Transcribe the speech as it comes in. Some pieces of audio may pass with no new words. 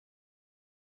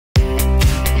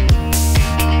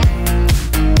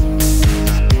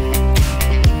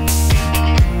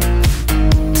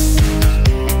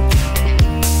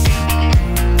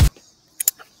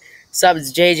What's up?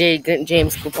 It's JJ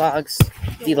James Kupogs.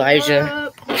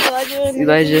 Elijah.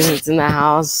 Elijah is in the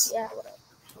house. Yeah, what up?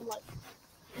 I'm like,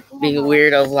 Being a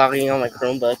weirdo vlogging on my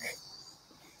Chromebook.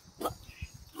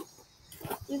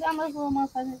 You got my little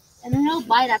motherfucker. And then he'll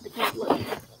bite at the cat. Look.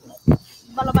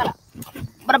 Bada bada.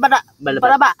 Bada bada.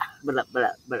 Bada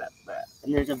bada.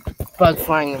 And there's a bug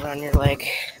flying around your leg.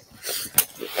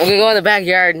 I'm gonna go in the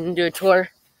backyard and do a tour.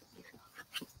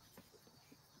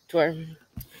 Sorry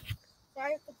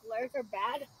if the glares are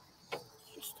bad.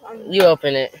 You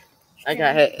open it. I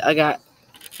got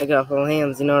full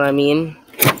hands, you know what I mean?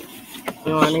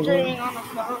 You know what I mean? Streaming on the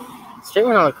phone.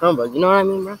 Streaming on a Chromebook, you know what I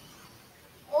mean, bro?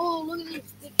 Oh, look at these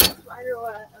sticky spider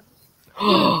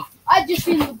webs. I just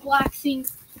seen the black thing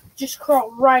just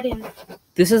crawl right in.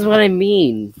 This is what I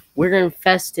mean. We're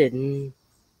infested.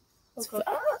 Okay.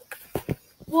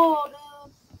 Whoa, dude.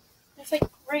 It's like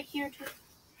right here, too.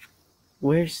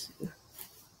 Where's...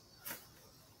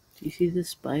 Do you see the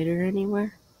spider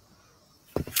anywhere?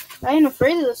 I ain't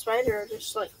afraid of the spider.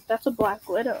 Just like, that's a black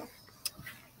widow.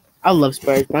 I love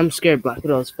spiders, but I'm scared of Black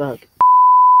Widow as fuck.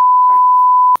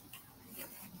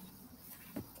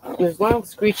 There's a loud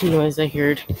screeching noise I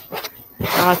heard.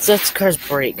 That's the car's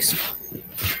brakes.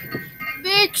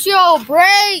 Fix your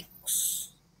brakes!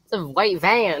 It's a white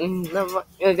van.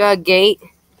 I got a gate.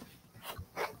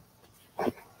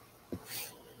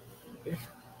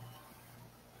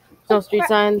 No street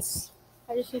signs.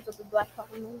 I just used up the black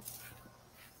coffin.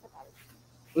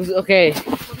 Okay,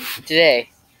 today,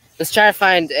 let's try to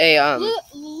find a Look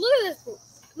at this.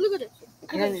 Look at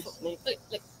this.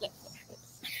 Look.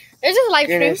 There's a live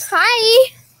stream. Hi.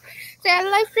 Say a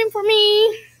live stream for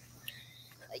me.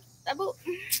 No.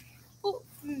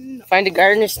 Find a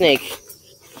gardener snake.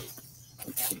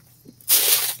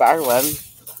 Spider web.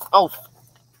 Oh,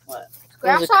 what?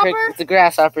 Grasshopper? It's a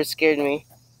grasshopper. Scared me.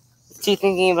 Too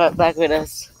thinking about Black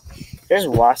Widows. There's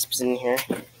wasps in here.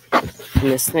 In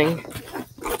this thing.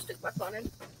 Stick my phone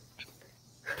in.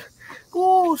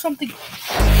 Oh, something.